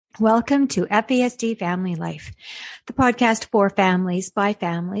Welcome to FASD Family Life, the podcast for families by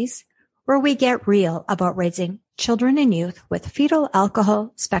families, where we get real about raising children and youth with fetal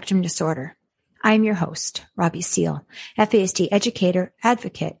alcohol spectrum disorder. I'm your host, Robbie Seal, FASD educator,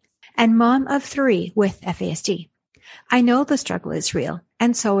 advocate, and mom of 3 with FASD. I know the struggle is real,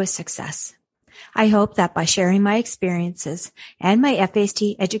 and so is success. I hope that by sharing my experiences and my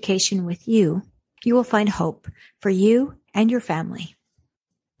FASD education with you, you will find hope for you and your family.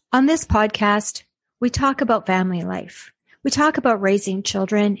 On this podcast, we talk about family life. We talk about raising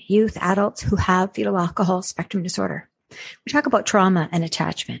children, youth, adults who have fetal alcohol spectrum disorder. We talk about trauma and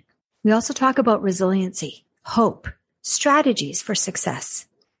attachment. We also talk about resiliency, hope, strategies for success,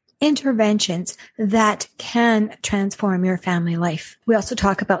 interventions that can transform your family life. We also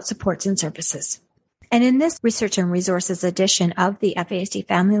talk about supports and services. And in this research and resources edition of the FASD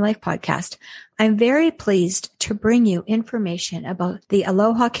Family Life podcast, I'm very pleased to bring you information about the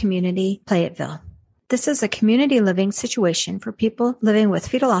Aloha Community Platteville. This is a community living situation for people living with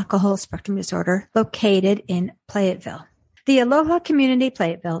fetal alcohol spectrum disorder located in Platteville. The Aloha Community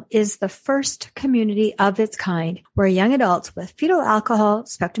Platteville is the first community of its kind where young adults with fetal alcohol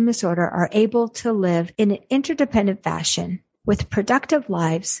spectrum disorder are able to live in an interdependent fashion with productive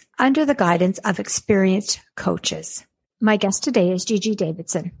lives under the guidance of experienced coaches. My guest today is Gigi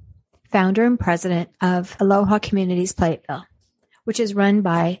Davidson, founder and president of Aloha Communities Platteville, which is run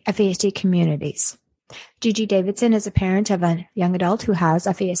by FASD Communities. Gigi Davidson is a parent of a young adult who has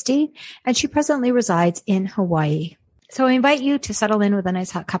FASD, and she presently resides in Hawaii. So I invite you to settle in with a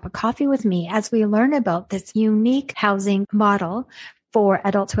nice hot cup of coffee with me as we learn about this unique housing model for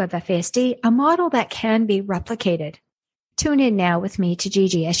adults who have FASD, a model that can be replicated. Tune in now with me to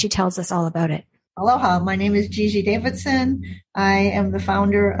Gigi as she tells us all about it. Aloha, my name is Gigi Davidson. I am the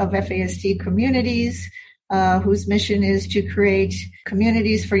founder of FASD Communities, whose mission is to create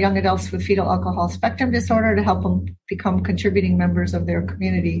communities for young adults with fetal alcohol spectrum disorder to help them become contributing members of their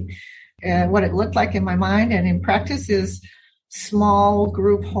community. What it looked like in my mind and in practice is small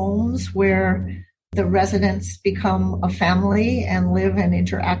group homes where the residents become a family and live and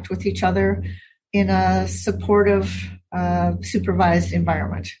interact with each other in a supportive, supervised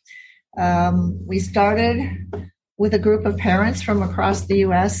environment. We started with a group of parents from across the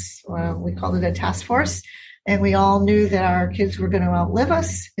U.S. We called it a task force, and we all knew that our kids were going to outlive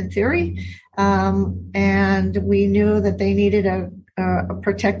us, in theory, and we knew that they needed a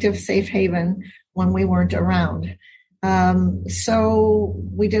protective, safe haven when we weren't around. So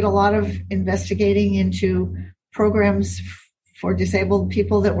we did a lot of investigating into programs for disabled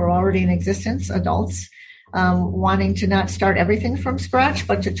people that were already in existence, adults, wanting to not start everything from scratch,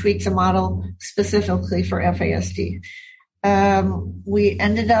 but to tweak the model specifically for FASD. We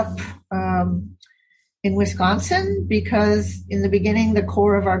ended up in Wisconsin because in the beginning, the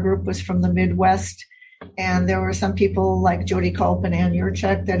core of our group was from the Midwest. And there were some people like Jody Culp and Ann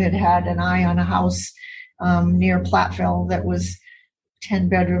Yurchek that had an eye on a house near Platteville that was 10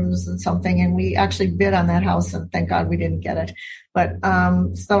 bedrooms and something. And we actually bid on that house, and thank God we didn't get it. But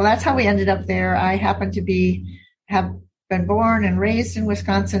so that's how we ended up there. I happen to have been born and raised in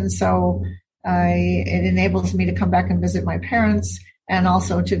Wisconsin, so it enables me to come back and visit my parents and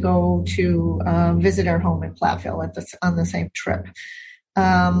also to go to visit our home in Platteville on the same trip.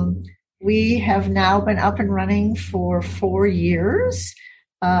 We have now been up and running for 4 years.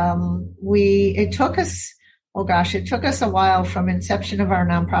 It took us a while from inception of our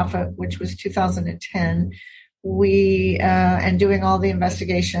nonprofit, which was 2010. And doing all the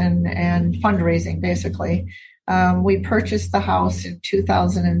investigation and fundraising, basically. We purchased the house in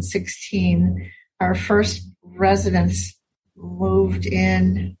 2016. Our first residents moved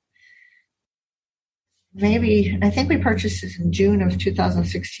in I think we purchased it in June of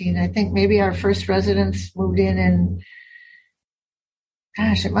 2016. I think maybe our first residents moved in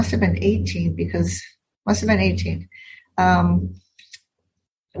it must have been 18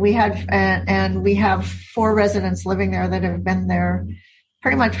 We have 4 residents living there that have been there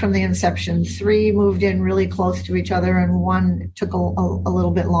pretty much from the inception. 3 moved in really close to each other, and 1 took a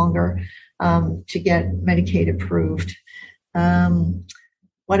little bit longer to get Medicaid approved.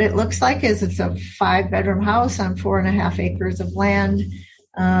 What it looks like is it's a 5-bedroom house on 4.5 acres of land.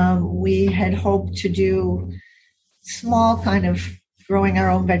 We had hoped to do small kind of growing our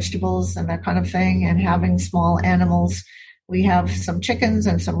own vegetables and that kind of thing, and having small animals. We have some chickens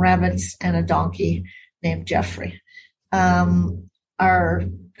and some rabbits and a donkey named Jeffrey. Our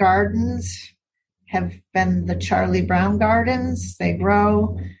gardens have been the Charlie Brown gardens. They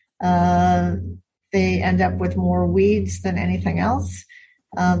grow. They end up with more weeds than anything else.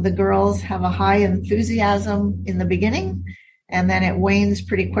 The girls have a high enthusiasm in the beginning, and then it wanes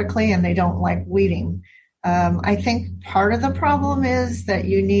pretty quickly, and they don't like weeding. I think part of the problem is that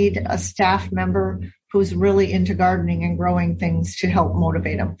you need a staff member who's really into gardening and growing things to help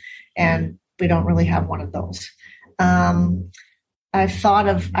motivate them, and we don't really have one of those.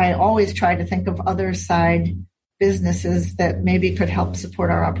 I always try to think of other side businesses that maybe could help support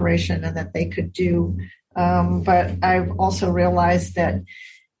our operation and that they could do. But I've also realized that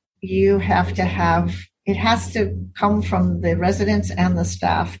it has to come from the residents and the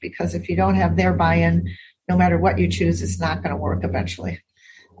staff, because if you don't have their buy-in, no matter what you choose, it's not going to work eventually.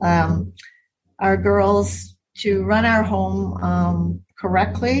 Our girls, to run our home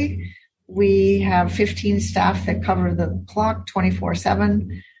correctly, we have 15 staff that cover the clock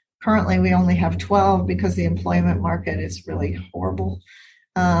 24/7. Currently, we only have 12 because the employment market is really horrible.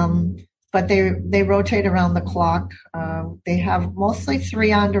 But they rotate around the clock. They have mostly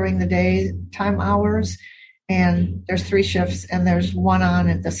 3 on during the daytime hours, and there's 3 shifts, and there's 1 on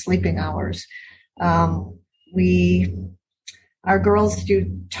at the sleeping hours. Our girls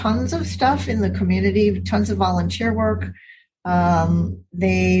do tons of stuff in the community, tons of volunteer work.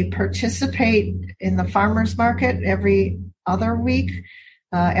 They participate in the farmers market every other week.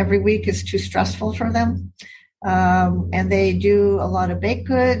 Every week is too stressful for them. And they do a lot of baked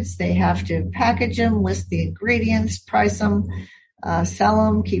goods. They have to package them, list the ingredients, price them, sell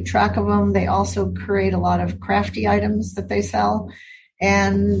them, keep track of them. They also create a lot of crafty items that they sell.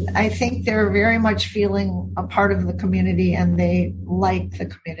 And I think they're very much feeling a part of the community, and they like the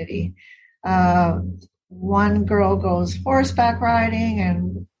community. One girl goes horseback riding,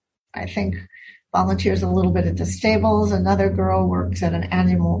 and I think volunteers a little bit at the stables. Another girl works at an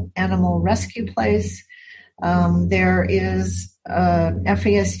animal rescue place. There is a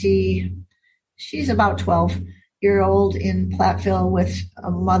FASD, she's about 12-year-old in Platteville with a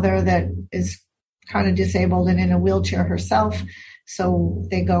mother that is kind of disabled and in a wheelchair herself. So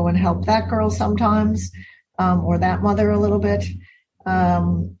they go and help that girl sometimes, or that mother a little bit.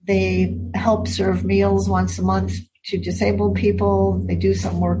 They help serve meals once a month to disabled people. They do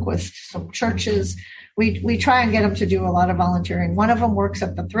some work with some churches. We try and get them to do a lot of volunteering. One of them works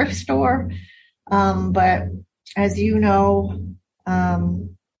at the thrift store. But as you know,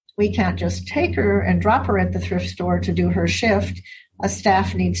 we can't just take her and drop her at the thrift store to do her shift. A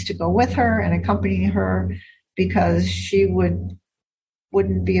staff needs to go with her and accompany her, because she wouldn't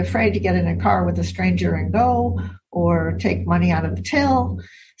be afraid to get in a car with a stranger and go, or take money out of the till.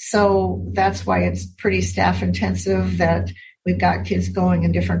 So that's why it's pretty staff intensive, that we've got kids going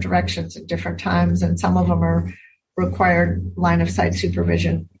in different directions at different times, and some of them are required line of sight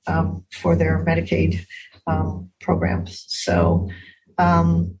supervision for their Medicaid programs. So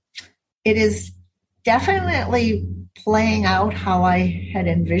it is definitely playing out how I had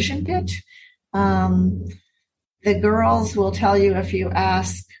envisioned it. The girls will tell you, if you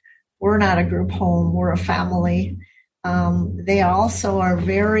ask, we're not a group home, we're a family. They also are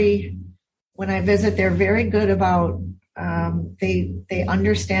when I visit, they're very good about, they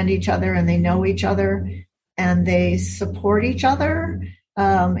understand each other and they know each other, and they support each other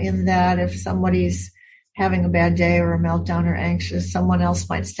in that if somebody's having a bad day or a meltdown or anxious, someone else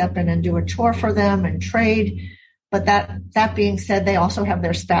might step in and do a chore for them and trade. But that being said, they also have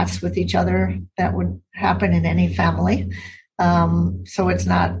their spats with each other. That would happen in any family. So it's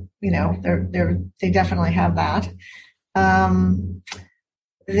not, they definitely have that.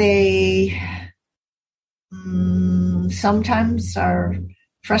 They sometimes are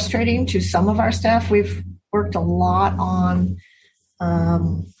frustrating to some of our staff. We've worked a lot on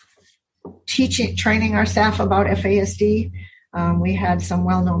training our staff about FASD. We had some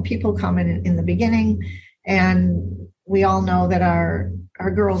well-known people come in the beginning, and we all know that our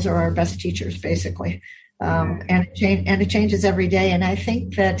girls are our best teachers, basically. And it changes every day. And I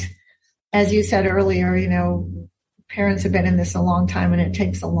think that, as you said earlier, parents have been in this a long time, and it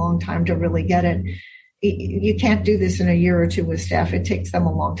takes a long time to really get it. You can't do this in a year or two with staff. It takes them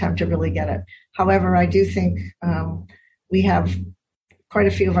a long time to really get it. However, I do think we have quite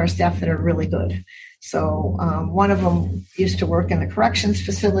a few of our staff that are really good. So one of them used to work in the corrections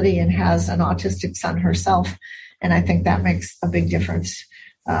facility and has an autistic son herself, and I think that makes a big difference.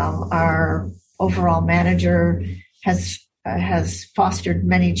 Our overall manager has fostered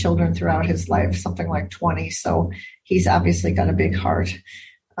many children throughout his life, something like 20, so he's obviously got a big heart.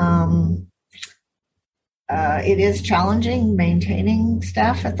 It is challenging maintaining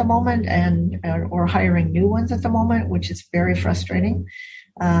staff at the moment or hiring new ones at the moment, which is very frustrating.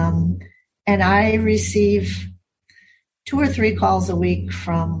 And I receive 2 or 3 calls a week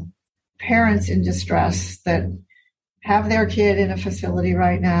from parents in distress that have their kid in a facility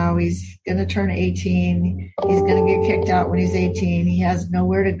right now. He's going to turn 18. He's going to get kicked out when he's 18. He has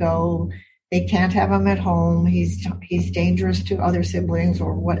nowhere to go. They can't have him at home. He's dangerous to other siblings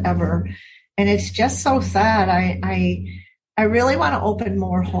or whatever. And it's just so sad. I really want to open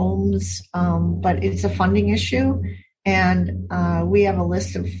more homes, but it's a funding issue. And we have a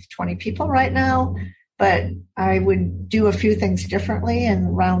list of 20 people right now, but I would do a few things differently in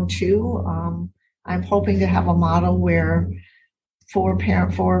round 2. I'm hoping to have a model where 4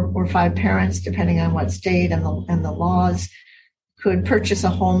 or 5 parents, depending on what state and the laws, could purchase a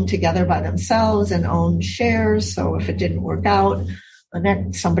home together by themselves and own shares. So if it didn't work out,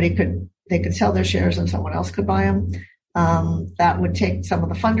 they could sell their shares and someone else could buy them. That would take some of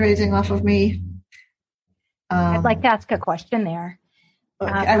the fundraising off of me. I'd like to ask a question there. Go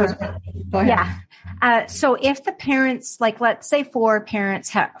ahead. Yeah. So if the parents, like let's say 4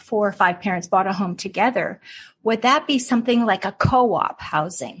 or 5 parents bought a home together, would that be something like a co-op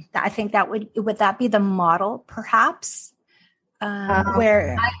housing? I think would that be the model perhaps?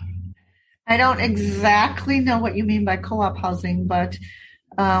 Where I don't exactly know what you mean by co-op housing, but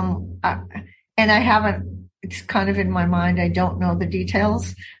it's kind of in my mind. I don't know the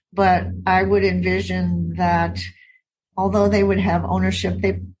details, but I would envision that although they would have ownership,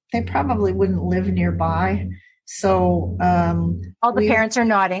 they probably wouldn't live nearby. So all the parents are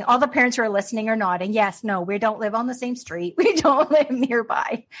nodding. All the parents who are listening are nodding. Yes, no, we don't live on the same street. We don't live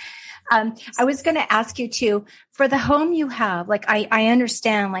nearby. I was going to ask you too, for the home you have, like I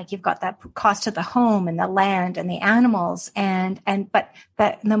understand, like you've got that cost of the home and the land and the animals, but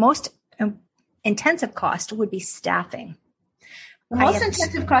the most intensive cost would be staffing. The most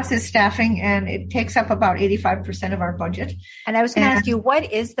intensive cost is staffing, and it takes up about 85% of our budget. And I was going to ask you,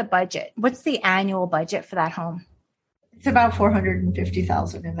 what is the budget? What's the annual budget for that home? It's about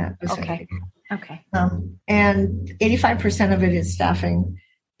 $450,000 in that vicinity. Okay. And 85% of it is staffing,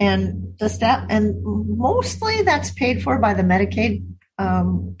 and mostly that's paid for by the Medicaid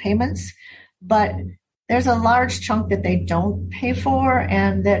payments. But there's a large chunk that they don't pay for,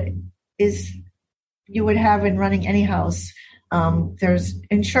 and that is you would have in running any house. There's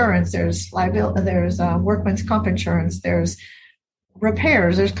insurance, there's liability, there's workman's comp insurance, there's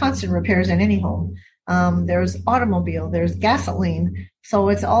repairs, there's constant repairs in any home. There's automobile, there's gasoline. So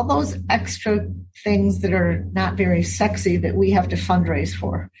it's all those extra things that are not very sexy that we have to fundraise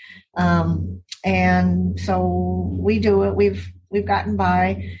for. And so we do it. We've gotten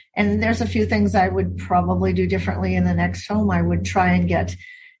by, and there's a few things I would probably do differently in the next home. I would try and get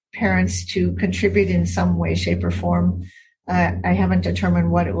parents to contribute in some way, shape, or form. I haven't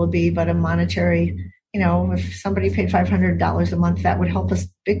determined what it will be, but a monetary, if somebody paid $500 a month, that would help us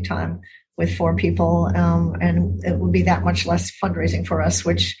big time with 4 people. And it would be that much less fundraising for us,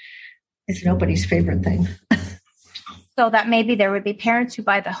 which is nobody's favorite thing. So that maybe there would be parents who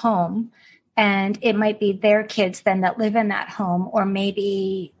buy the home, and it might be their kids then that live in that home, or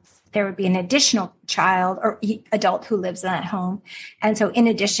maybe there would be an additional child or adult who lives in that home. And so in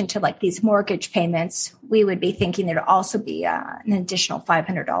addition to like these mortgage payments, we would be thinking there'd also be an additional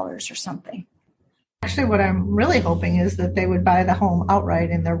 $500 or something. Actually, what I'm really hoping is that they would buy the home outright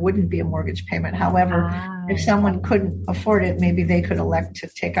and there wouldn't be a mortgage payment. However, if someone couldn't afford it, maybe they could elect to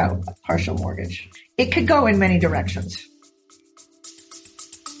take out a partial mortgage. It could go in many directions.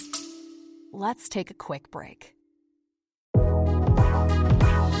 Let's take a quick break.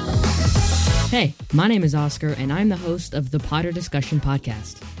 Hey, my name is Oscar, and I'm the host of the Potter Discussion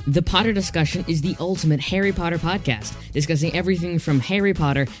Podcast. The Potter Discussion is the ultimate Harry Potter podcast, discussing everything from Harry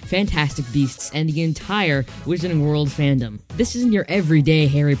Potter, Fantastic Beasts, and the entire Wizarding World fandom. This isn't your everyday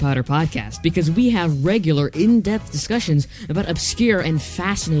Harry Potter podcast, because we have regular, in-depth discussions about obscure and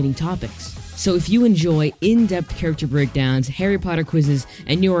fascinating topics. So if you enjoy in-depth character breakdowns, Harry Potter quizzes,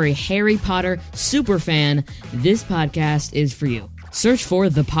 and you're a Harry Potter super fan, this podcast is for you. Search for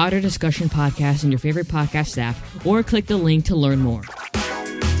the Potter Discussion Podcast in your favorite podcast app, or click the link to learn more.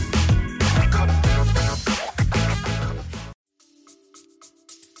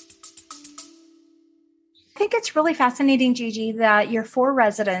 I think it's really fascinating, Gigi, that your 4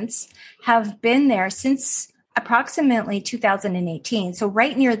 residents have been there since approximately 2018. So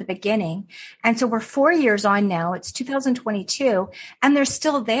right near the beginning. And so we're 4 years on now. It's 2022 and they're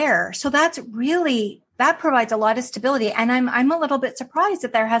still there. So that provides a lot of stability. And I'm a little bit surprised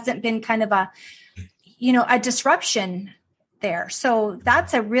that there hasn't been kind of a disruption there. So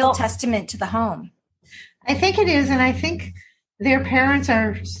that's a real testament to the home. I think it is. And I think their parents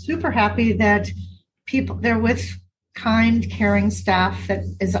are super happy that they're with kind, caring staff that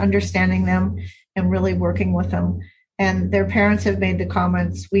is understanding them and really working with them. And their parents have made the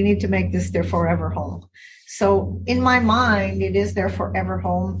comments, we need to make this their forever home. So in my mind, it is their forever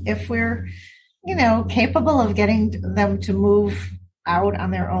home. If we're, capable of getting them to move out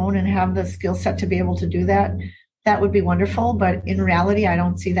on their own and have the skill set to be able to do that, that would be wonderful. But in reality, I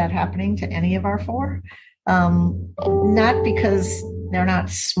don't see that happening to any of our 4. Not because they're not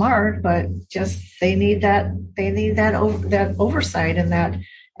smart, but just they need that oversight and that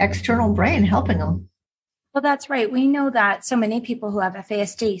external brain helping them. Well, that's right. We know that so many people who have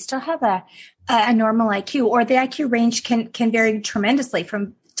FASD still have a normal IQ, or the IQ range can vary tremendously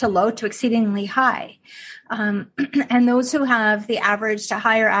from to low to exceedingly high. And those who have the average to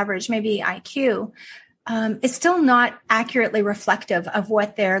higher average, maybe IQ, is still not accurately reflective of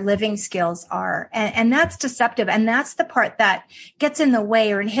what their living skills are. And that's deceptive. And that's the part that gets in the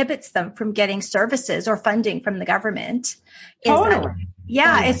way or inhibits them from getting services or funding from the government. Totally.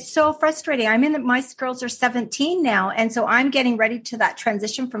 It's so frustrating. My girls are 17 now. And so I'm getting ready to that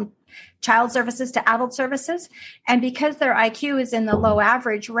transition from child services to adult services. And because their IQ is in the low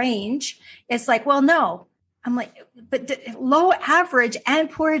average range, it's like, well, no. I'm like, but low average and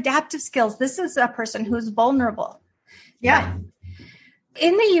poor adaptive skills. This is a person who's vulnerable. Yeah.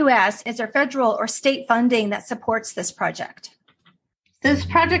 In the U.S., is there federal or state funding that supports this project? This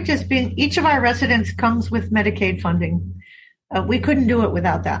project each of our residents comes with Medicaid funding. We couldn't do it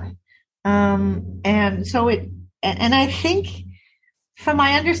without that. And I think, from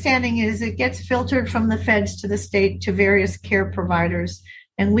my understanding, is it gets filtered from the feds to the state to various care providers.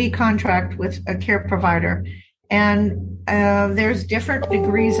 And we contract with a care provider. And there's different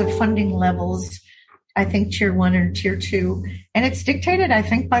degrees of funding levels, I think tier 1 and tier 2. And it's dictated, I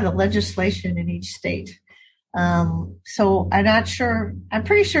think, by the legislation in each state. So I'm not sure. I'm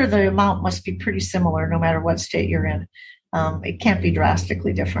pretty sure the amount must be pretty similar no matter what state you're in. It can't be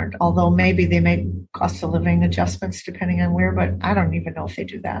drastically different, although maybe they make cost of living adjustments depending on where, but I don't even know if they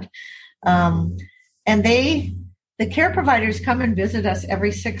do that. And the care providers come and visit us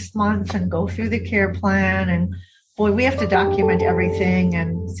every 6 months and go through the care plan. And boy, we have to document everything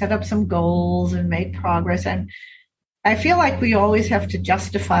and set up some goals and make progress. And I feel like we always have to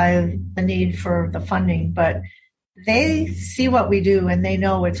justify the need for the funding, but they see what we do and they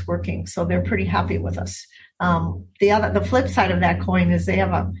know it's working. So they're pretty happy with us. The flip side of that coin is they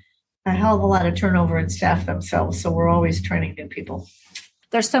have a hell of a lot of turnover in staff themselves. So we're always training new people.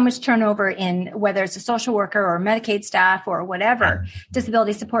 There's so much turnover in whether it's a social worker or Medicaid staff or whatever,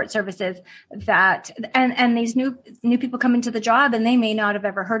 disability support services that, and these new people come into the job and they may not have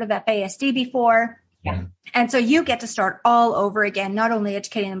ever heard of FASD before. Yeah. And so you get to start all over again, not only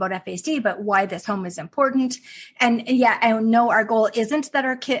educating them about FASD, but why this home is important. And I know our goal isn't that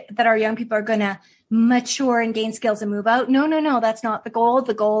our young people are going to mature and gain skills and move out. No, that's not the goal.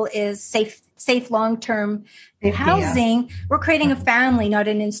 The goal is safe long-term housing. Yeah. We're creating a family, not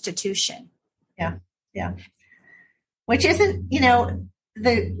an institution. Yeah. Which isn't,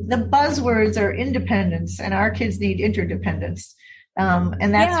 the buzzwords are independence, and our kids need interdependence.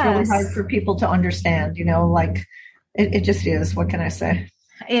 And that's really hard for people to understand, it just is. What can I say?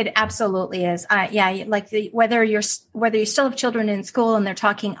 It absolutely is. Whether you still have children in school and they're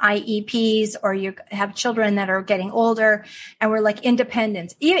talking IEPs, or you have children that are getting older and we're like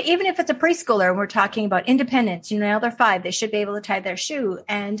independence, even if it's a preschooler and we're talking about independence, now they're 5, they should be able to tie their shoe.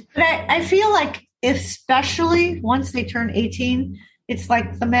 But I feel like especially once they turn 18, it's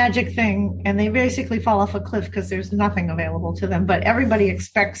like the magic thing and they basically fall off a cliff because there's nothing available to them. But everybody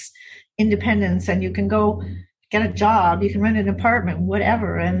expects independence, and you can go get a job, you can rent an apartment,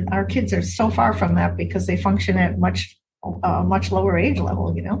 whatever. And our kids are so far from that because they function at much lower age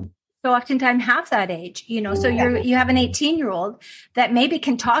level, So oftentimes half that age, so you have an 18-year-old that maybe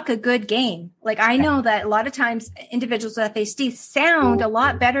can talk a good game. Like I know that a lot of times individuals with FASD sound a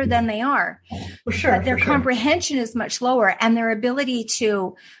lot better than they are. For sure. But their comprehension is much lower, and their ability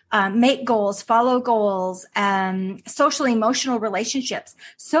to make goals, follow goals, social emotional relationships.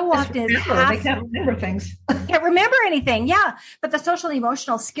 So often they can't remember things. Can't remember anything. Yeah. But the social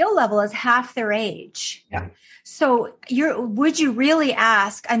emotional skill level is half their age. Yeah. So would you really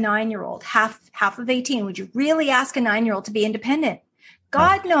ask a 9-year-old, half of 18, would you really ask a 9-year-old to be independent?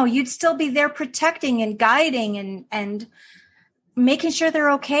 God, no, you'd still be there protecting and guiding and making sure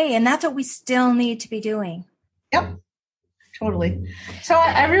they're okay. And that's what we still need to be doing. Yep, totally. So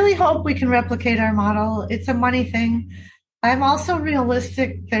I really hope we can replicate our model. It's a money thing. I'm also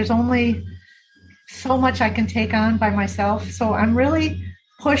realistic. There's only so much I can take on by myself. So I'm really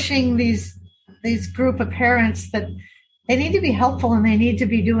pushing these group of parents that they need to be helpful and they need to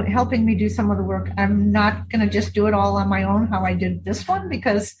be helping me do some of the work. I'm not going to just do it all on my own, how I did this one,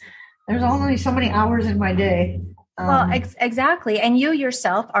 because there's only so many hours in my day. Well, exactly. And you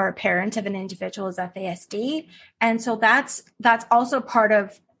yourself are a parent of an individual with FASD. And so that's also part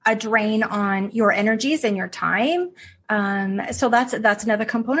of a drain on your energies and your time. So that's another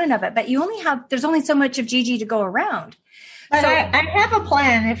component of it. But there's only so much of Gigi to go around. But I have a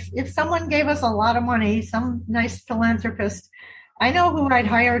plan. If someone gave us a lot of money, some nice philanthropist, I know who I'd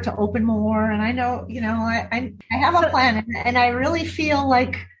hire to open more. And I know, I have a plan, and I really feel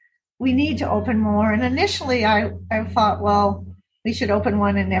like we need to open more. And initially I thought, well, we should open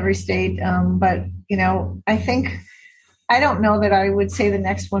one in every state. But, I don't know that I would say the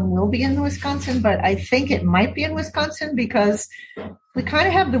next one will be in Wisconsin, but I think it might be in Wisconsin because we kind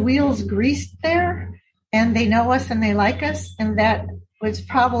of have the wheels greased there, and they know us and they like us. And that was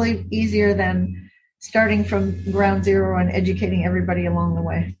probably easier than starting from ground zero and educating everybody along the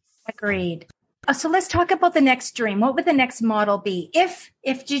way. Agreed. So let's talk about the next dream. What would the next model be?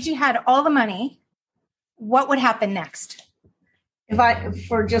 If Gigi had all the money, what would happen next?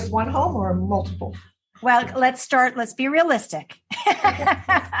 For just one home or multiple? Well, let's be realistic.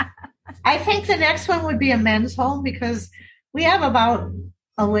 I think the next one would be a men's home, because we have about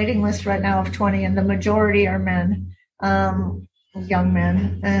a waiting list right now of 20, and the majority are men, young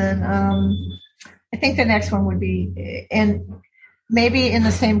men. And I think the next one would be, and maybe in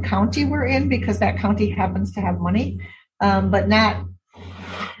the same county we're in, because that county happens to have money, but not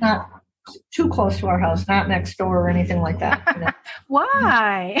too close to our house, not next door or anything like that.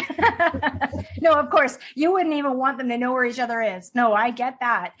 Why? No, of course, you wouldn't even want them to know where each other is. No, I get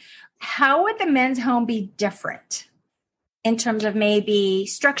that. How would the men's home be different in terms of maybe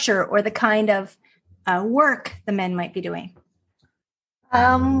structure or the kind of work the men might be doing?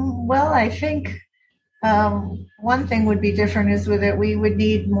 Well, I think one thing would be different is that we would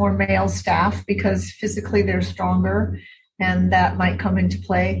need more male staff, because physically they're stronger, and that might come into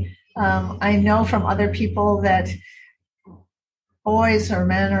play. I know from other people that boys or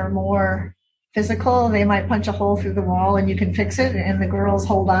men are more physical. They might punch a hole through the wall and you can fix it, and the girls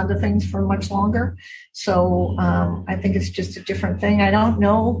hold on to things for much longer. So I think it's just a different thing. I don't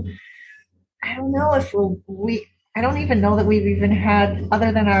know if I don't even know that we've even had,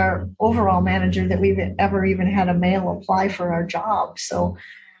 other than our overall manager, that we've ever even had a male apply for our job. So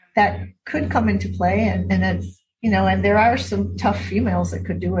that could come into play, and it's, and there are some tough females that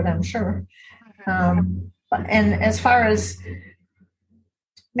could do it, I'm sure. And as far as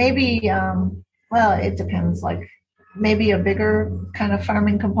maybe, well, it depends, like maybe a bigger kind of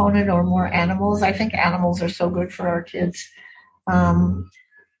farming component or more animals. I think animals are so good for our kids. I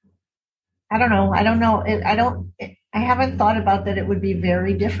don't know. I haven't thought about that it would be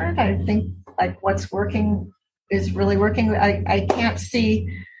very different. I think like what's working is really working. I can't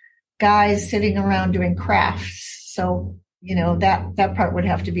see guys sitting around doing crafts. So, that part would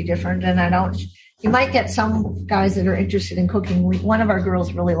have to be different. And you might get some guys that are interested in cooking. One of our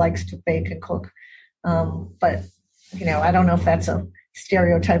girls really likes to bake and cook. But, I don't know if that's a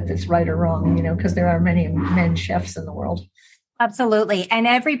stereotype that's right or wrong, because there are many men chefs in the world. Absolutely. And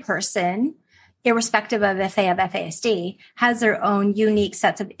every person, irrespective of if they have FASD, has their own unique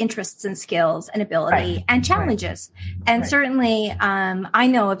sets of interests and skills and ability and challenges. And certainly, I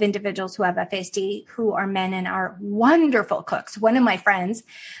know of individuals who have FASD who are men and are wonderful cooks. One of my friends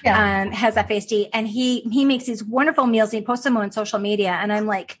has FASD, and he makes these wonderful meals. And he posts them on social media, and I'm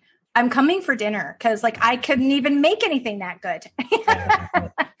like, I'm coming for dinner, because like I couldn't even make anything that good.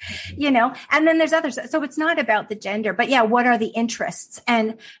 And then there's others. So it's not about the gender, but what are the interests?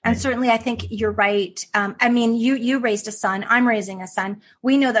 And certainly I think you're right. You raised a son, I'm raising a son.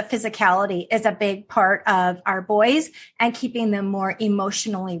 We know that physicality is a big part of our boys and keeping them more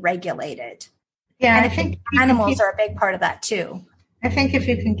emotionally regulated. Yeah. And I think animals are a big part of that too. I think if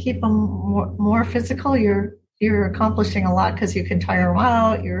you can keep them more physical, you're accomplishing a lot, because you can tire them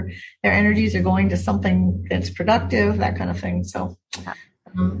out. Their energies are going to something that's productive, that kind of thing. So,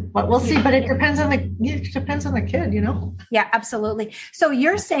 but we'll see. But it depends on the kid, Yeah, absolutely. So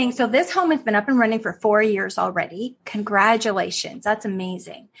you're saying, so this home has been up and running for 4 years already. Congratulations. That's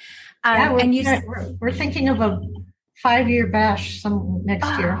amazing. We're thinking of a 5-year bash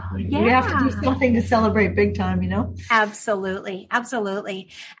next year. We have to do something to celebrate big time, Absolutely.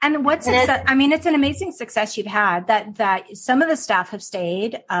 And what's success? It's an amazing success you've had that some of the staff have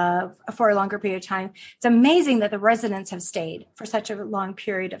stayed for a longer period of time. It's amazing that the residents have stayed for such a long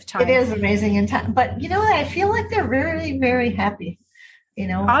period of time. It is amazing in time, but I feel like they're very, very happy.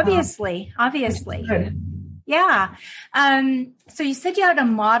 Obviously. Good. Yeah. So you said you had a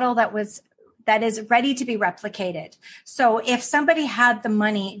model that is ready to be replicated. So if somebody had the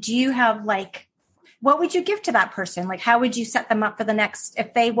money, do you have what would you give to that person? Like, how would you set them up for the next,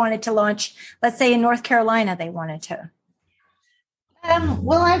 if they wanted to launch, let's say in North Carolina, they wanted to?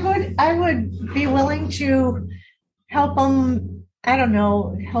 Well, I would be willing to help them. I don't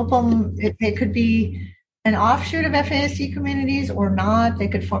know, help them. It could be an offshoot of FASD Communities or not. They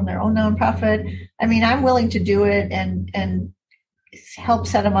could form their own nonprofit. I mean, I'm willing to do it and help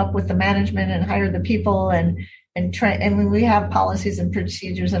set them up with the management and hire the people and try. And when we have policies and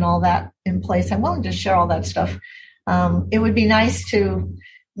procedures and all that in place, I'm willing to share all that stuff. It would be nice to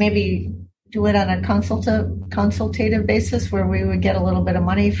maybe do it on a consultative basis where we would get a little bit of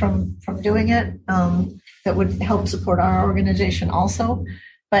money from doing it. That would help support our organization also.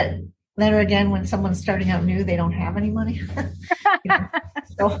 But then again, when someone's starting out new, they don't have any money.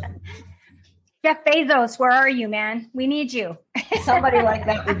 So, Jeff Bezos, where are you, man? We need you. Somebody like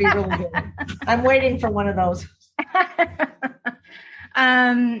that would be really good. I'm waiting for one of those.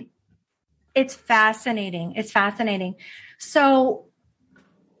 It's fascinating. It's fascinating. So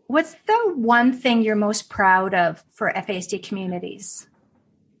what's the one thing you're most proud of for FASD Communities?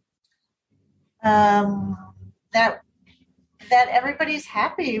 That everybody's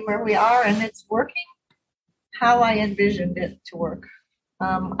happy where we are and it's working how I envisioned it to work.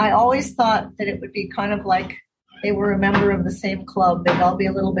 I always thought that it would be kind of like they were a member of the same club. They'd all be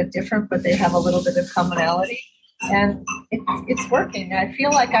a little bit different, but they have a little bit of commonality. And it's working. I feel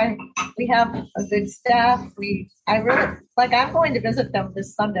like we have a good staff. I'm going to visit them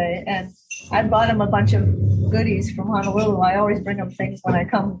this Sunday, and I bought them a bunch of goodies from Honolulu. I always bring them things when I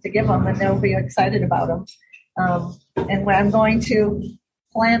come to give them, and they'll be excited about them. And when I'm going to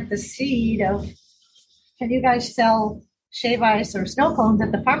plant the seed of, can you guys sell shave ice or snow cones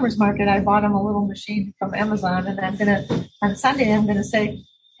at the farmer's market? I bought them a little machine from Amazon, and on Sunday I'm gonna say,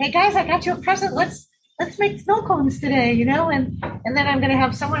 hey guys, I got you a present. Let's make snow cones today, and then I'm gonna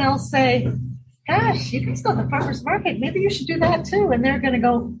have someone else say, gosh, you can go to the farmer's market. Maybe you should do that too. And they're gonna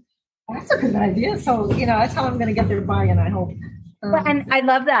go, that's a good idea. So, that's how I'm gonna get their buy-in, I hope. And I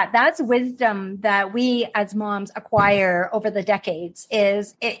love that. That's wisdom that we as moms acquire over the decades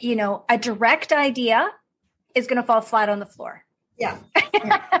is, a direct idea is going to fall flat on the floor. Yeah.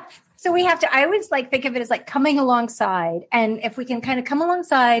 So we have to, I always think of it as coming alongside. And if we can kind of come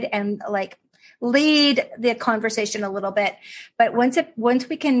alongside and lead the conversation a little bit, but once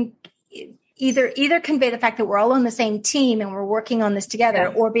we can either convey the fact that we're all on the same team and we're working on this together,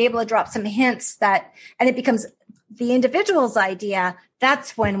 or be able to drop some hints and it becomes the individual's idea,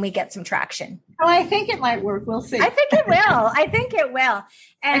 that's when we get some traction. Oh, I think it might work. We'll see. I think it will.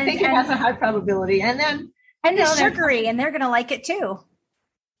 And I think it has a high probability. And then, it's sugary and they're going to like it too.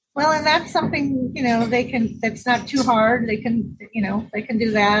 Well, and that's something, that's not too hard. They can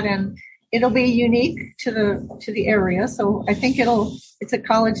do that, and it'll be unique to the area. So I think it's a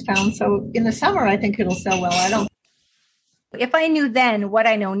college town. So in the summer, I think it'll sell well. If I knew then what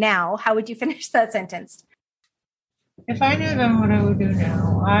I know now, how would you finish that sentence? If I knew then what I would do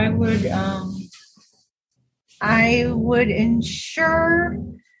now, I would ensure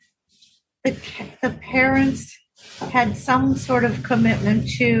the parents had some sort of commitment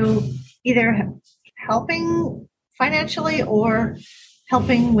to either helping financially or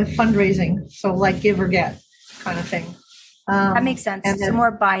helping with fundraising. So give or get kind of thing. That makes sense. And so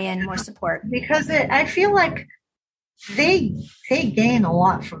more buy-in, more support. Because I feel like they gain a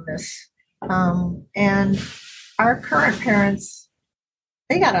lot from this. And our current parents,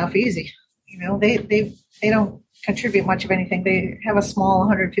 they got off easy. They don't contribute much of anything. They have a small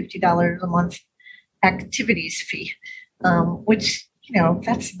 $150 a month activities fee, which,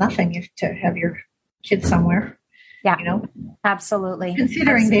 that's nothing to have your kids somewhere. Yeah, absolutely.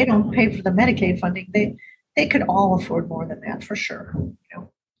 Considering they don't pay for the Medicaid funding, they could all afford more than that for sure.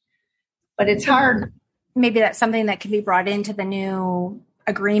 But it's hard. Maybe that's something that can be brought into the new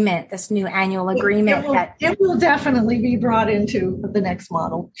agreement, this new annual agreement. It will definitely be brought into the next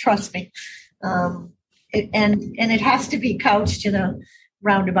model. Trust me. And it has to be couched in a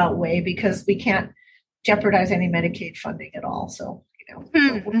roundabout way because we can't jeopardize any Medicaid funding at all. So,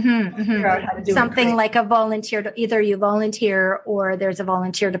 figure out how to do something like a volunteer, either you volunteer or there's a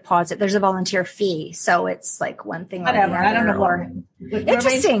volunteer deposit, there's a volunteer fee. So it's one thing. Whatever. I don't know. Or,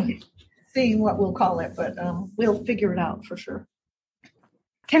 interesting. Seeing what we'll call it, but we'll figure it out for sure.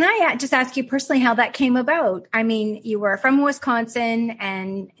 Can I just ask you personally how that came about? I mean, you were from Wisconsin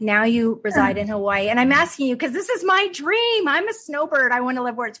and now you reside in Hawaii. And I'm asking you because this is my dream. I'm a snowbird. I want to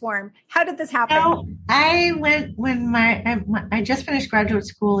live where it's warm. How did this happen? I went when I just finished graduate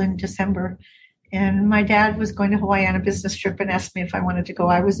school in December, and my dad was going to Hawaii on a business trip and asked me if I wanted to go.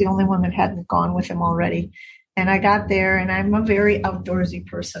 I was the only one that hadn't gone with him already. And I got there, and I'm a very outdoorsy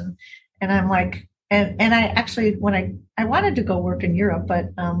person. And I'm like, And I actually, when I wanted to go work in Europe, but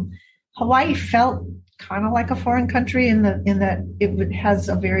Hawaii felt kind of like a foreign country in that it has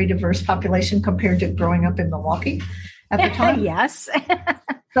a very diverse population compared to growing up in Milwaukee at the time. Yes.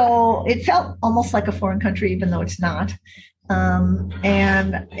 So it felt almost like a foreign country, even though it's not.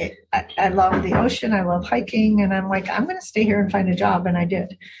 And I love the ocean. I love hiking. And I'm like, I'm going to stay here and find a job. And I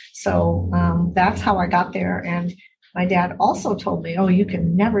did. So that's how I got there. And my dad also told me, oh, you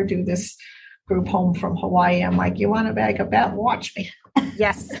can never do this group home from Hawaii. I'm like, you want a bag of bat? Watch me.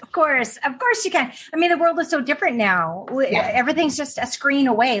 Yes, of course you can. I mean, the world is so different now. Everything's just a screen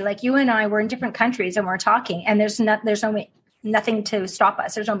away. Like you and I were in different countries and we're talking, and there's nothing to stop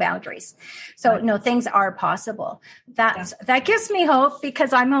us. There's no boundaries. So no, things are possible. That gives me hope,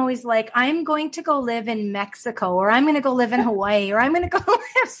 because I'm always like, I'm going to go live in Mexico, or I'm going to go live in Hawaii, or I'm going to go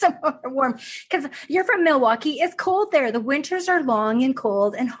live somewhere warm. Because you're from Milwaukee. It's cold there. The winters are long and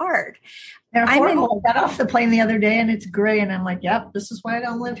cold and hard. They're horrible. I got off the plane the other day and it's gray, and I'm like, yep, this is why I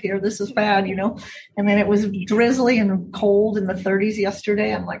don't live here. This is bad, And then it was drizzly and cold in the 30s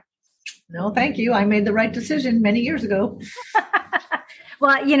yesterday. I'm like, no, thank you. I made the right decision many years ago.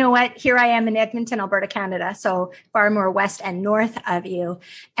 Well, you know what? Here I am in Edmonton, Alberta, Canada, so far more west and north of you.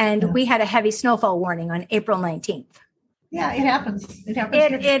 And we had a heavy snowfall warning on April 19th. Yeah, it happens. It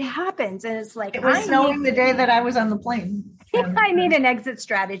happens. And it's like, it was snowing the day that I was on the plane. I need an exit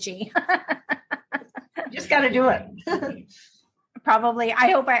strategy. Just got to do it. Probably.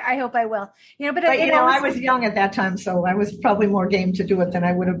 I hope I will. But I was young at that time, so I was probably more game to do it than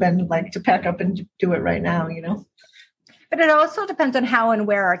I would have been like to pack up and do it right now, But it also depends on how and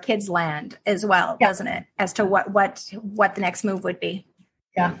where our kids land as well, doesn't it? As to what the next move would be.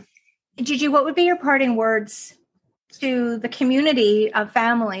 Yeah. Gigi, what would be your parting words to the community of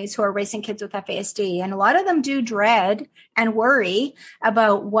families who are raising kids with FASD? And a lot of them do dread and worry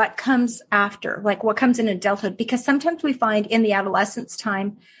about what comes after, like what comes in adulthood, because sometimes we find in the adolescence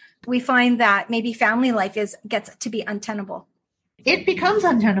time, we find that maybe family life gets to be untenable. It becomes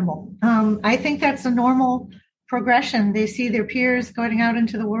untenable. I think that's a normal progression. They see their peers going out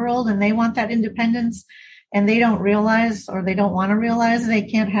into the world and they want that independence, and they don't realize, or they don't want to realize, they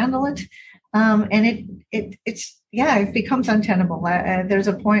can't handle it. And it becomes untenable. There's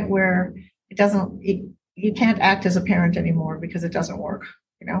a point where you can't act as a parent anymore because it doesn't work,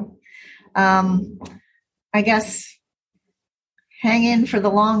 I guess hang in for the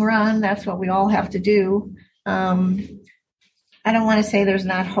long run. That's what we all have to do. I don't want to say there's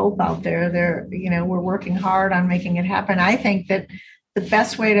not hope out there. We're working hard on making it happen. I think that the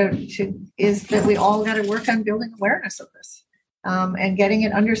best way is that we all got to work on building awareness of this. And getting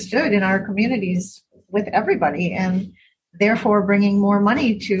it understood in our communities with everybody, and therefore bringing more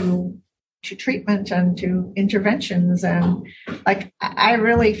money to treatment and to interventions. And like, I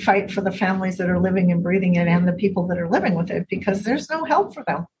really fight for the families that are living and breathing it and the people that are living with it, because there's no help for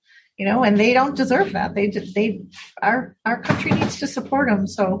them, and they don't deserve that. Our country needs to support them.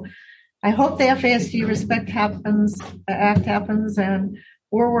 So I hope the FASD Respect Act happens, and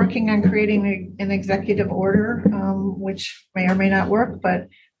we're working on creating an executive order, which may or may not work, but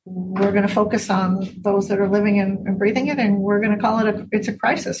we're going to focus on those that are living and breathing it, and we're going to call it it's a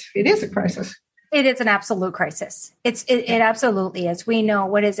crisis. It is a crisis. It is an absolute crisis. It absolutely is. We know,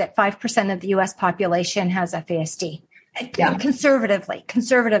 5% of the U.S. population has FASD. Yeah.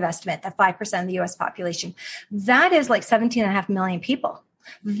 Conservative estimate that 5% of the U.S. population. That is like 17.5 million people.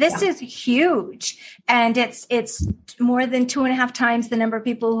 This is huge. And it's more than 2.5 times the number of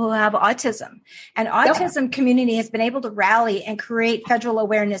people who have autism. And autism community has been able to rally and create federal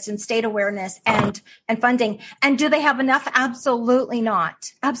awareness and state awareness and funding. And do they have enough? Absolutely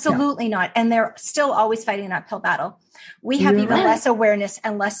not. Absolutely not. And they're still always fighting an uphill battle. We have even less awareness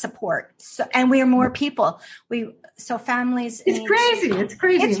and less support. So, and we are more people. So families. It's crazy. It's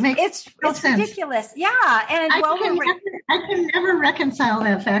crazy. It's ridiculous. Yeah. And I can never reconcile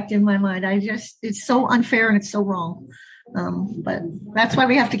that fact in my mind. It's so unfair and it's so wrong. But that's why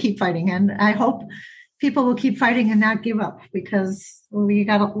we have to keep fighting. And I hope people will keep fighting and not give up, because we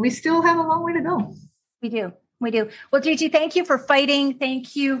still have a long way to go. We do. Well, Gigi, thank you for fighting.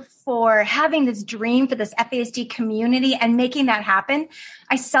 Thank you for having this dream for this FASD community and making that happen.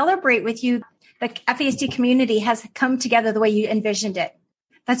 I celebrate with you. The FASD community has come together the way you envisioned it.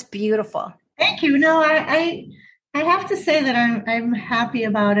 That's beautiful. Thank you. No, I have to say that I'm happy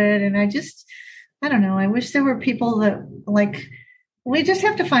about it. And I don't know. I wish there were people that we just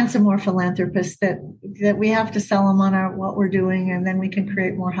have to find some more philanthropists that we have to sell them on what we're doing. And then we can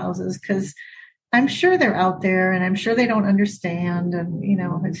create more houses, because I'm sure they're out there and I'm sure they don't understand. And,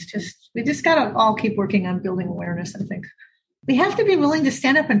 we just got to all keep working on building awareness, I think. we have to be willing to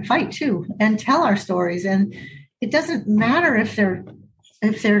stand up and fight too, and tell our stories. And it doesn't matter if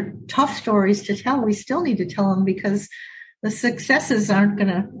they're tough stories to tell. We still need to tell them, because the successes aren't going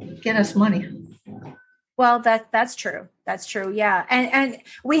to get us money. Well, that's true. That's true. Yeah. And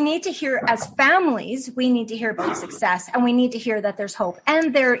we need to hear, as families, we need to hear about success, and we need to hear that there's hope,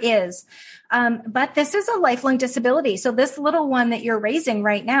 and there is. But this is a lifelong disability. So this little one that you're raising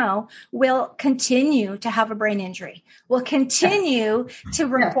right now will continue to have a brain injury, will continue to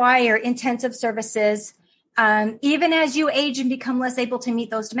require intensive services. Even as you age and become less able to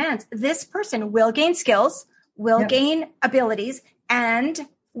meet those demands, this person will gain skills, will gain abilities, and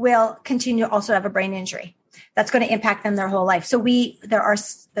will continue also to have a brain injury. That's going to impact them their whole life. So there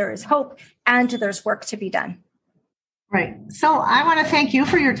is hope, and there's work to be done. Right. So I want to thank you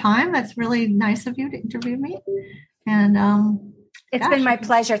for your time. That's really nice of you to interview me. And it's been my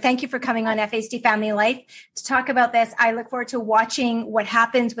pleasure. Thank you for coming on FASD Family Life to talk about this. I look forward to watching what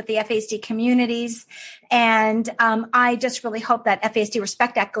happens with the FASD communities. And I just really hope that FASD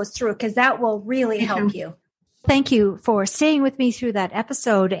Respect Act goes through, because that will really help you. Thank you for staying with me through that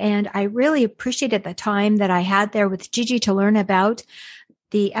episode. And I really appreciated the time that I had there with Gigi to learn about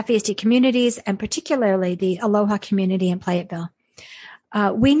the FASD communities, and particularly the Aloha community in Platteville.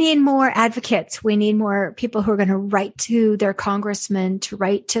 We need more advocates. We need more people who are going to write to their congressmen, to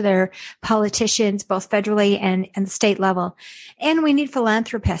write to their politicians, both federally and the state level. And we need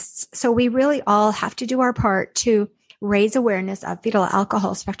philanthropists. So we really all have to do our part to raise awareness of fetal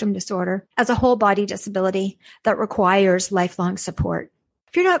alcohol spectrum disorder as a whole body disability that requires lifelong support.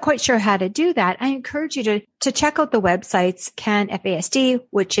 If you're not quite sure how to do that, I encourage you to check out the websites CanFASD,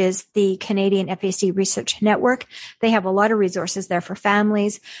 which is the Canadian FASD Research Network. They have a lot of resources there for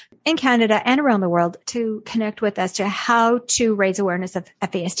families in Canada and around the world to connect with as to how to raise awareness of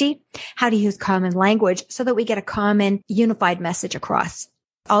FASD, how to use common language so that we get a common unified message across.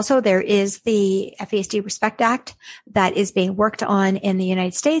 Also, there is the FASD Respect Act that is being worked on in the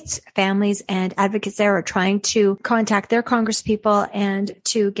United States. Families and advocates there are trying to contact their congresspeople and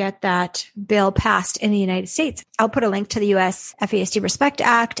to get that bill passed in the United States. I'll put a link to the U.S. FASD Respect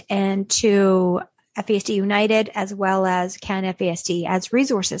Act and to FASD United, as well as CanFASD, as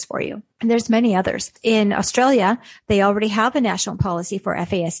resources for you. And there's many others. In Australia, they already have a national policy for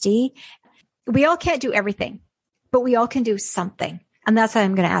FASD. We all can't do everything, but we all can do something. And that's what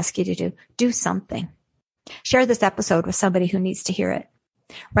I'm going to ask you to do. Do something. Share this episode with somebody who needs to hear it.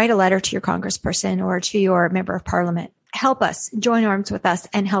 Write a letter to your congressperson or to your member of parliament. Help us, join arms with us,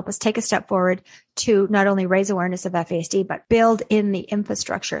 and help us take a step forward to not only raise awareness of FASD, but build in the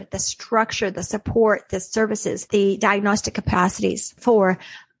infrastructure, the structure, the support, the services, the diagnostic capacities for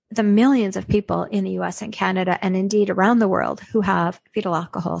the millions of people in the US and Canada, and indeed around the world, who have fetal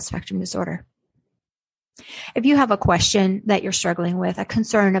alcohol spectrum disorder. If you have a question that you're struggling with, a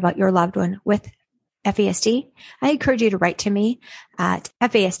concern about your loved one with FASD, I encourage you to write to me at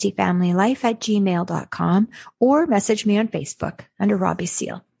fasdfamilylife@gmail.com or message me on Facebook under Robbie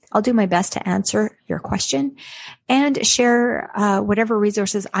Seal. I'll do my best to answer your question and share whatever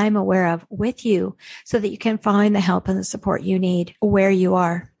resources I'm aware of with you so that you can find the help and the support you need where you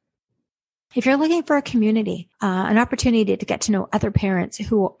are. If you're looking for a community, an opportunity to get to know other parents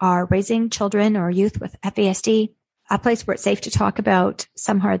who are raising children or youth with FASD, a place where it's safe to talk about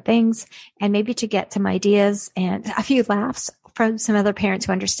some hard things and maybe to get some ideas and a few laughs from some other parents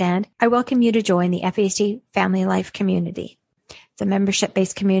who understand, I welcome you to join the FASD Family Life community. It's a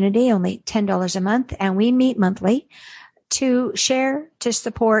membership-based community, only $10 a month, and we meet monthly to share, to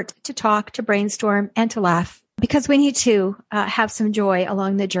support, to talk, to brainstorm, and to laugh, because we need to have some joy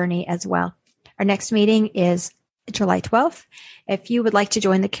along the journey as well. Our next meeting is July 12th. If you would like to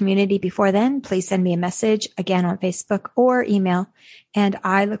join the community before then, please send me a message again on Facebook or email, and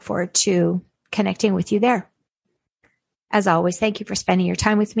I look forward to connecting with you there. As always, thank you for spending your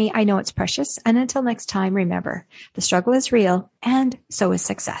time with me. I know it's precious. And until next time, remember, the struggle is real, and so is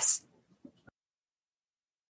success.